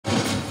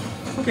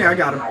Okay, I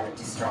got him.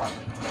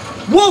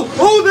 Whoa!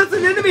 Oh, that's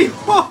an enemy!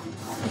 Oh,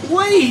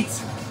 wait!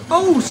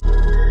 Oh,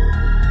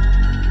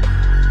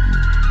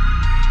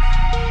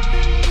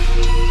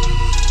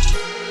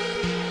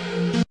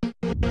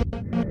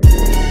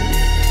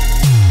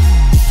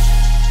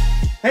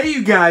 hey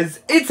you guys,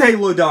 it's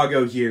Halo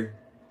Doggo here.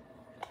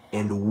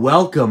 And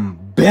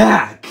welcome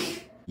back,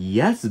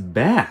 yes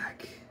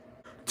back,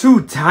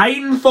 to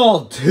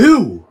Titanfall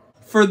 2.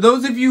 For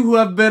those of you who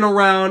have been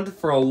around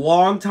for a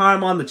long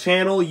time on the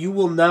channel, you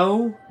will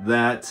know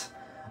that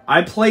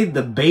I played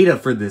the beta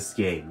for this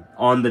game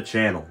on the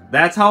channel.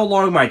 That's how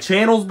long my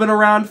channel's been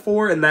around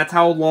for, and that's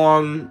how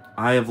long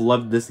I have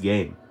loved this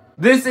game.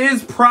 This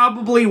is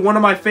probably one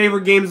of my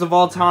favorite games of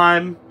all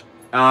time.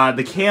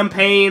 The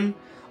campaign,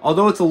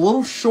 although it's a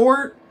little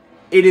short,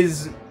 it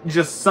is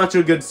just such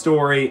a good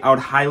story. I would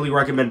highly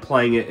recommend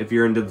playing it if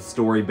you're into the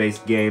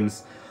story-based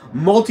games.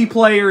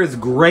 Multiplayer is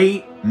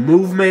great.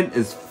 Movement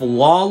is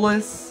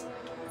flawless.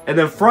 And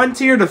then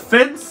Frontier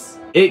Defense,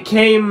 it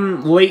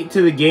came late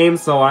to the game,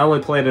 so I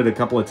only played it a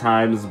couple of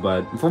times,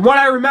 but from what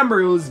I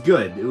remember, it was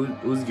good.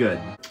 It was good.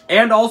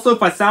 And also,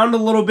 if I sound a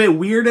little bit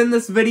weird in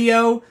this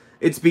video,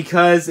 it's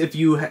because if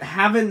you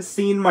haven't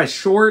seen my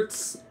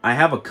shorts, I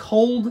have a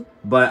cold,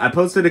 but I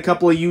posted a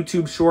couple of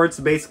YouTube shorts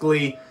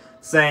basically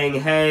saying,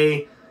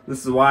 hey,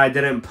 this is why I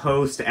didn't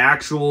post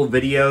actual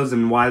videos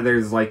and why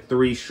there's like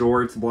 3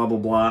 shorts, blah, blah,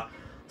 blah.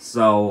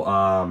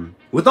 So,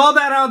 with all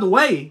that out of the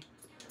way,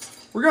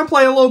 we're going to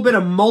play a little bit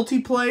of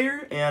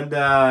multiplayer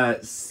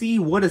and see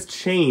what has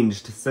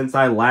changed since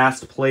I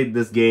last played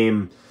this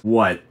game,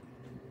 what,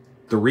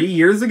 3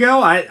 years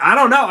ago? I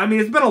don't know. I mean,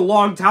 it's been a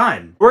long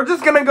time. We're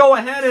just going to go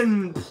ahead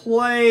and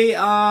play,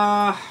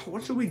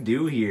 what should we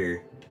do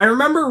here? I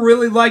remember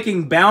really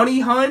liking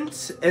Bounty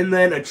Hunt, and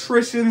then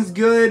Attrition's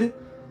good.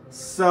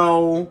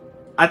 So,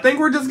 I think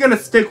we're just gonna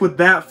stick with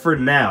that for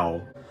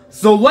now.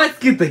 So let's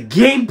get the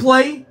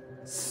gameplay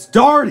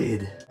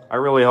started! I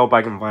really hope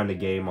I can find a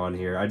game on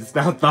here. I just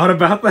now thought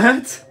about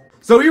that.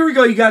 So here we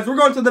go, you guys. We're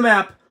going to the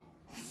map.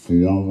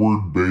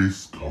 Forward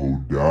base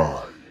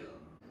Kodai.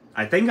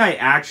 I think I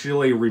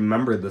actually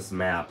remember this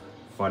map,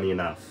 funny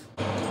enough.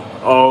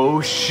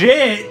 Oh,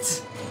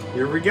 shit!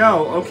 Here we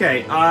go. Okay,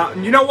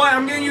 you know what?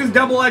 I'm gonna use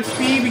double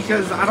XP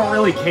because I don't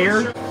really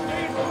care.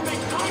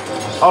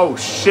 Oh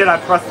shit, I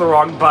pressed the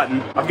wrong button.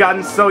 I've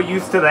gotten so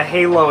used to the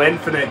Halo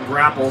Infinite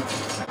grapple.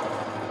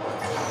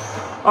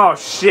 Oh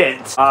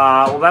shit.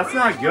 Well that's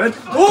not good.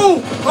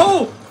 Oh!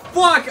 Oh!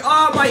 Fuck!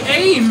 My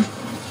aim!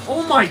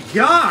 Oh my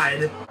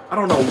god! I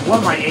don't know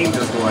what my aim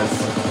just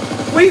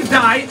was. Please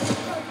die!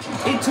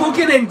 It took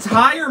an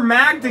entire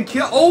mag to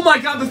kill- Oh my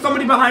god, there's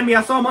somebody behind me.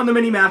 I saw him on the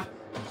minimap.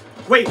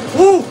 Wait,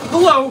 oh,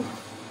 hello!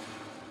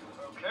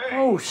 Okay.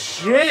 Oh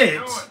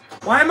shit!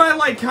 Why am I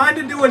like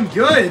kinda doing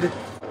good?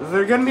 Is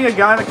there gonna be a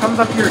guy that comes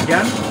up here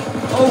again?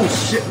 Oh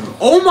shit!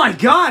 Oh my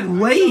god,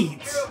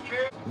 wait!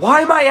 Why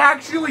am I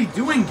actually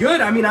doing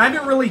good? I mean, I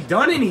haven't really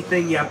done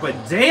anything yet, but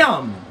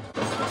damn!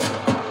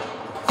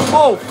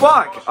 Oh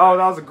fuck! Oh,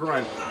 that was a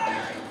grunt.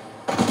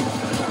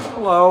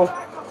 Hello.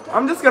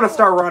 I'm just gonna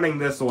start running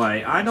this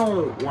way. I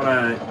don't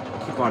wanna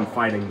keep on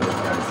fighting those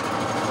guys.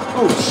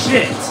 Oh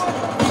shit!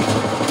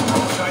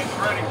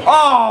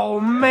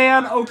 Oh,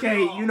 man.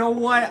 Okay, you know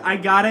what? I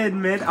gotta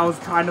admit, I was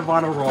kind of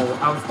on a roll.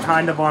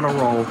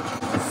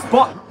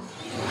 Spot.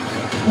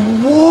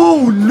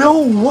 Whoa,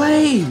 no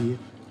way.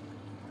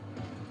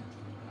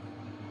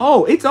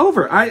 Oh, it's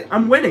over.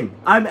 I'm winning.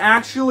 I'm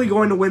actually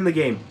going to win the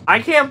game. I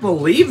can't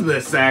believe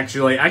this,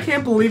 actually. I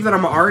can't believe that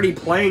I'm already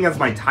playing as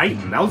my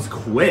Titan. That was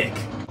quick.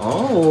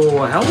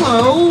 Oh,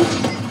 hello.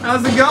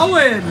 How's it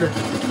going?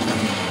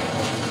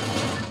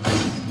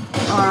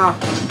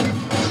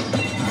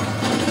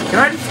 Can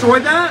I destroy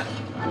that?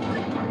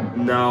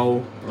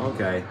 No.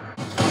 Okay.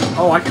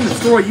 Oh, I can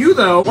destroy you,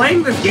 though.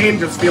 Playing this game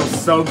just feels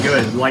so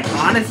good. Like,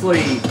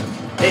 honestly,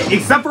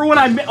 except for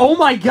when oh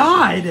my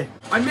god!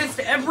 I missed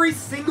every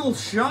single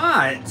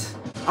shot.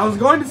 I was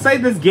going to say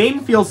this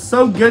game feels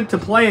so good to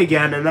play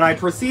again, and then I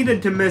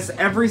proceeded to miss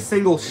every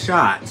single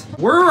shot.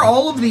 Where are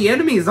all of the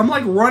enemies? I'm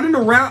like running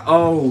around.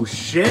 Oh,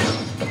 shit.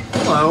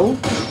 Hello.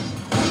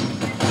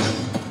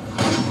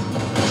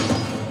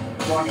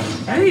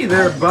 Hey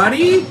there,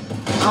 buddy.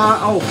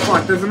 Oh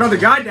fuck, there's another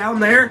guy down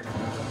there.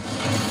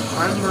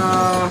 I'm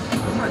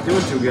not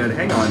doing too good.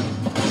 Hang on.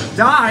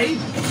 Die!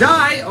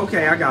 Die!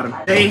 Okay, I got him.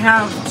 They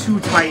have 2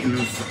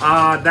 Titans.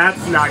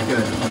 That's not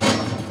good.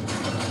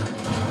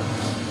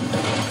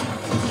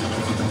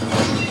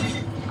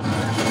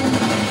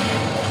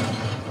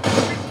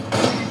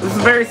 This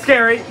is very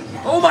scary.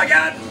 Oh my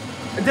god!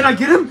 Did I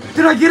get him?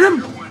 Did I get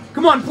him?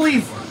 Come on,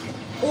 please.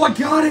 Oh, I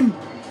got him.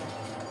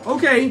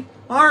 Okay.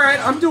 Alright,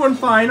 I'm doing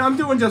fine. I'm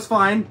doing just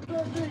fine.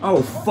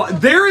 Oh,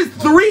 there is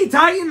 3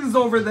 Titans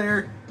over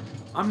there!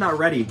 I'm not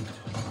ready.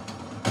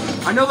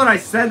 I know that I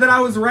said that I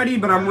was ready,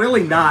 but I'm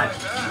really not.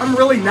 I'm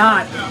really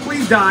not.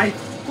 Please die.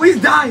 Please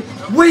die!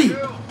 Wait!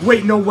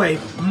 Wait, no way.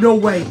 No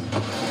way.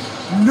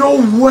 No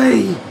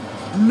way!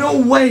 No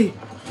way!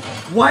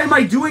 Why am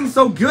I doing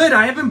so good?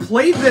 I haven't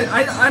played this.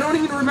 I don't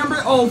even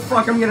remember. Oh,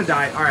 fuck, I'm gonna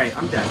die. Alright,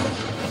 I'm dead.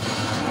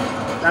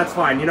 That's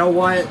fine. You know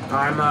what?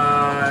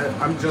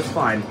 I'm just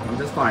fine. I'm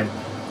just fine.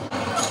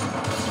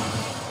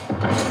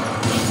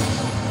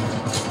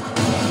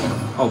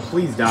 Oh,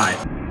 please die.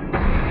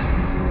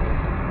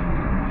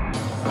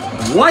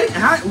 What?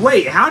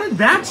 Wait, how did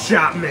that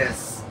shot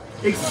miss?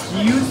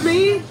 Excuse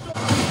me?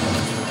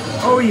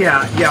 Oh,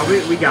 yeah,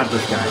 we got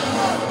this guy.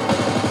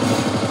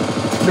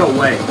 No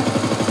way.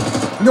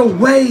 No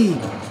way!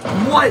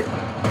 What?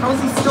 How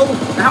is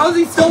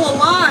he still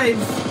alive?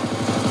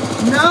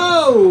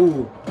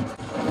 No!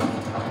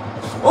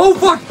 Oh,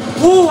 fuck!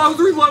 Oh, I was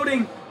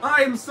reloading!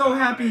 I am so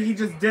happy he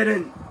just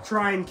didn't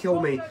try and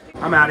kill me.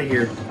 I'm out of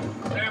here.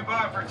 Stand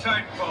by for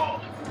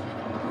Titanfall.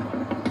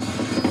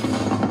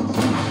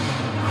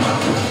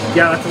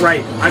 Yeah, that's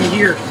right. I'm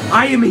here.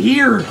 I am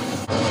here!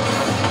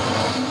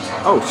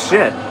 Oh,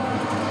 shit.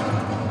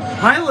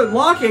 Pilot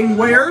locking,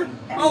 where?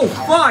 Oh,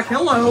 fuck,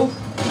 hello.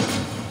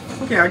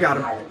 Okay, I got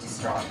him.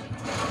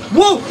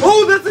 Whoa!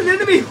 Oh, that's an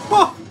enemy!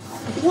 Oh,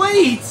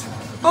 wait!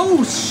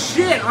 Oh,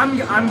 shit! I'm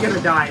gonna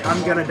die.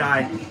 I'm gonna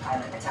die.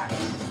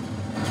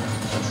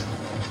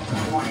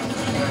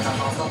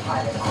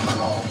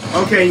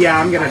 Okay, yeah,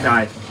 I'm gonna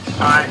die.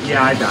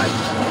 Yeah, I died.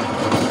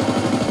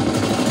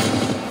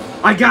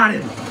 I got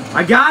him!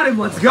 I got him!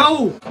 Let's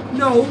go!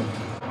 No.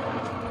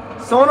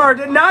 Sonar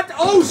did not.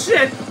 Oh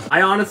shit!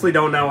 I honestly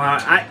don't know how.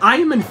 I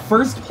am in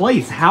first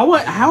place. How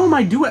am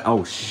I doing?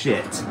 Oh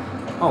shit!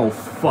 Oh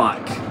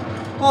fuck!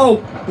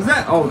 Oh, was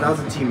that? Oh, that was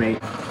a teammate.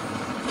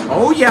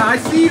 Oh yeah, I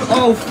see you.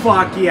 Oh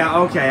fuck yeah.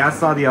 Okay, I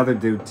saw the other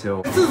dude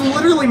too. This is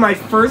literally my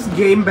first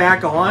game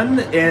back on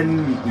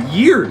in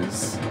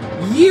years.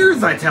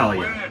 Years, I tell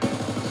you.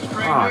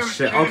 Oh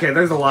shit. Okay,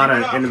 there's a lot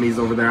of enemies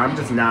over there. I'm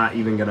just not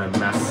even gonna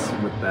mess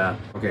with that.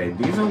 Okay,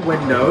 these are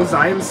windows.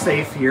 I am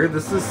safe here.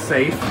 This is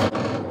safe.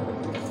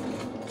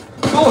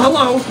 Oh,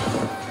 hello!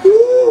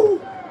 Woo!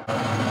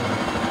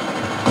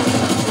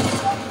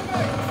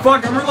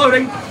 Fuck, I'm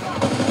reloading!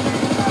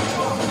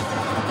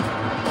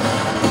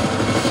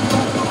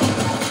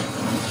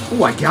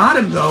 Oh, I got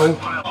him, though!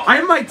 I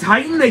have my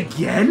Titan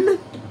again?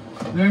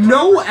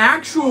 No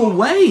actual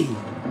way!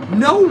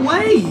 No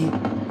way!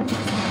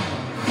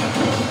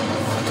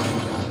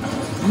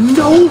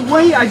 No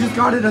way! I just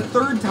got it a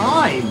third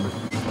time!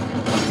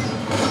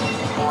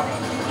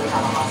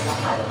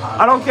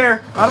 I don't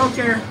care! I don't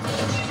care!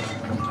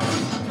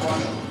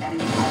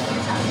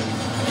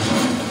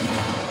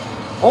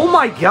 Oh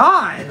my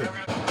god!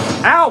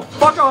 Ow!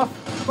 Fuck off!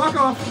 Fuck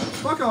off!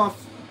 Fuck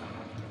off!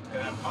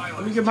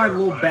 Let me get my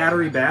little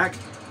battery back.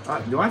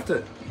 Do I have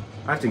to...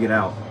 I have to get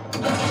out.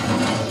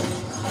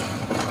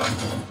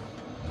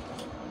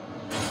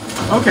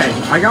 Okay,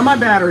 I got my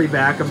battery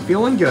back. I'm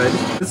feeling good.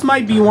 This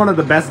might be one of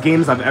the best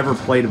games I've ever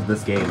played of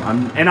this game.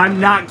 And I'm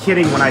not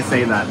kidding when I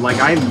say that. Like,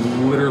 I'm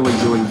literally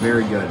doing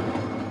very good.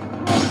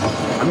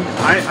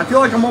 I feel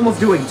like I'm almost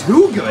doing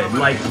too good.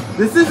 Like,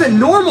 this isn't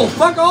normal.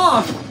 Fuck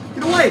off!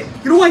 Get away!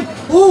 Get away!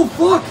 Oh,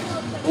 fuck!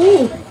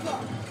 Oh!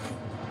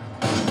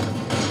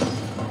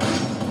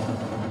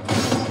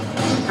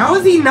 How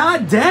is he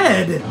not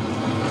dead?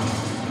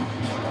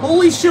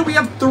 Holy shit, we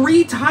have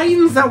 3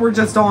 Titans that were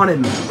just on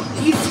him.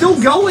 He's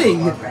still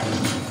going!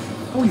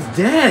 Oh, he's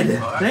dead.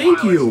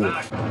 Thank you.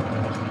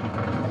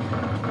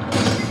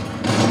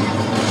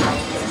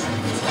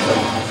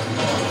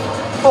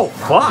 Oh,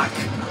 fuck!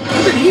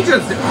 What did he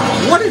just...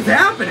 What is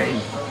happening?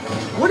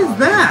 What is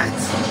that?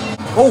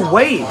 Oh,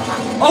 wait.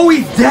 Oh,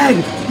 he's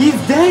dead. He's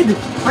dead.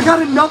 I got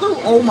another.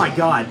 Oh, my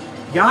God.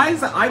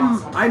 Guys,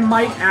 I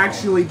might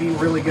actually be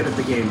really good at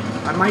the game.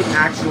 I might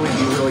actually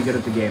be really good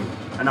at the game.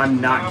 And I'm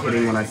not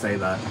kidding when I say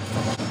that.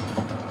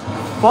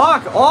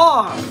 Fuck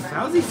off.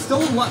 How's he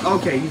still alive?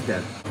 Okay, he's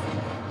dead.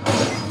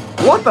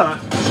 What the?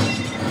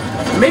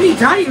 Mini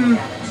Titan?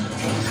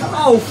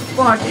 Oh,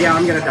 fuck. Yeah,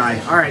 I'm gonna die.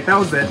 Alright, that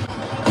was it.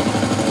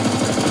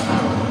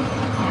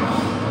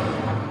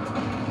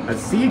 I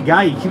see a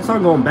guy, he keeps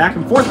on going back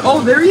and forth.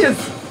 Oh, there he is!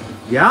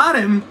 Got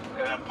him!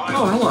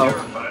 Oh,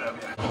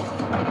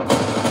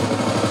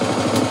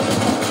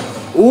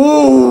 hello.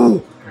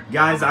 Ooh!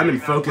 Guys, I'm in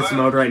focus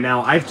mode right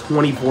now. I have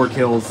 24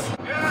 kills.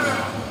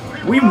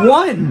 We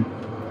won!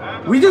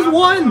 We just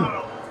won!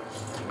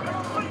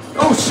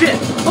 Oh, shit!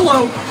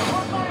 Hello!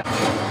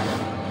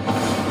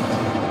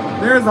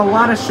 There's a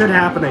lot of shit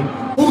happening.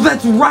 Oh,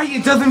 that's right!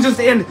 It doesn't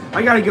just end!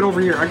 I gotta get over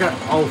here.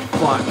 Oh,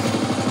 fuck.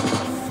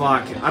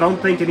 Fuck. I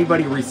don't think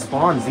anybody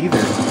respawns either.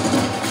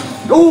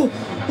 Oh!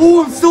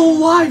 Oh, I'm still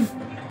alive!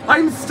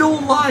 I'm still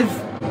alive!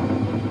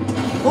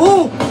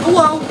 Oh!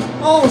 Hello!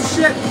 Oh,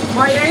 shit!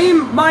 My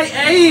aim! My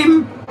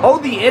aim! Oh,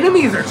 the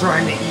enemies are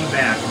trying to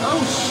evac.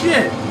 Oh,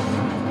 shit!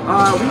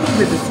 We need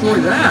to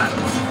destroy that.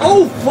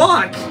 Oh,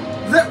 fuck!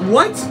 Is that...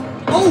 What?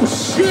 Oh,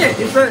 shit!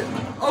 It's a...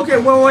 Okay,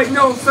 wait,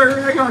 no,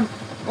 sir, hang on.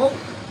 Oh,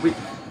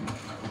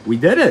 we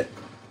did it!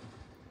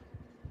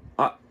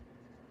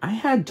 I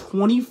had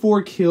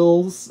 24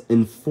 kills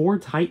and 4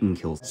 Titan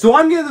kills. So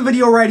I'm getting the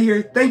video right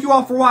here. Thank you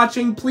all for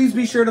watching. Please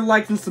be sure to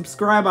like and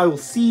subscribe. I will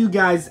see you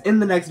guys in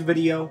the next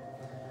video.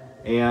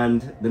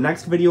 And the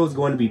next video is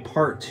going to be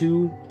part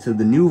 2 to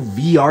the new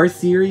VR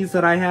series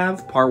that I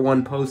have. Part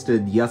 1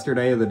 posted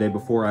yesterday or the day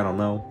before, I don't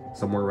know,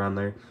 somewhere around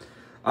there.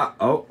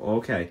 Oh,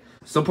 okay.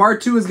 So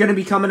part 2 is going to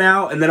be coming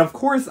out, and then of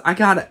course I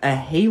got a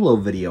Halo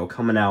video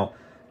coming out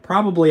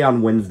probably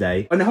on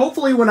Wednesday. And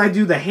hopefully when I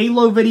do the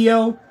Halo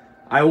video,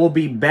 I will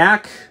be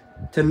back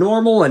to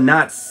normal and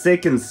not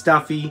sick and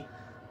stuffy.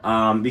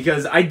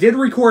 Because I did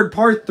record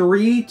part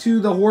 3 to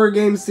the horror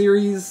game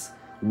series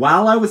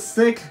while I was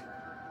sick.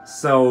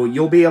 So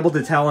you'll be able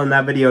to tell in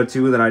that video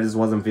too that I just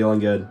wasn't feeling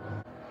good.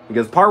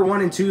 Because part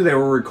 1 and 2, they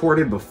were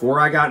recorded before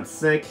I got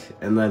sick.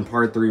 And then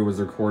part 3 was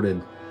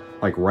recorded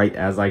like right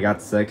as I got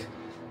sick.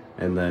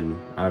 And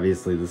then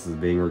obviously this is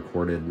being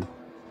recorded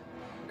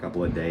a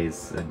couple of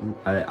days. And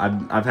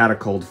I've had a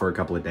cold for a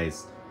couple of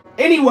days.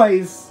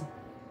 Anyways,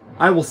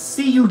 I will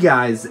see you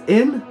guys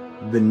in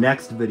the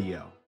next video.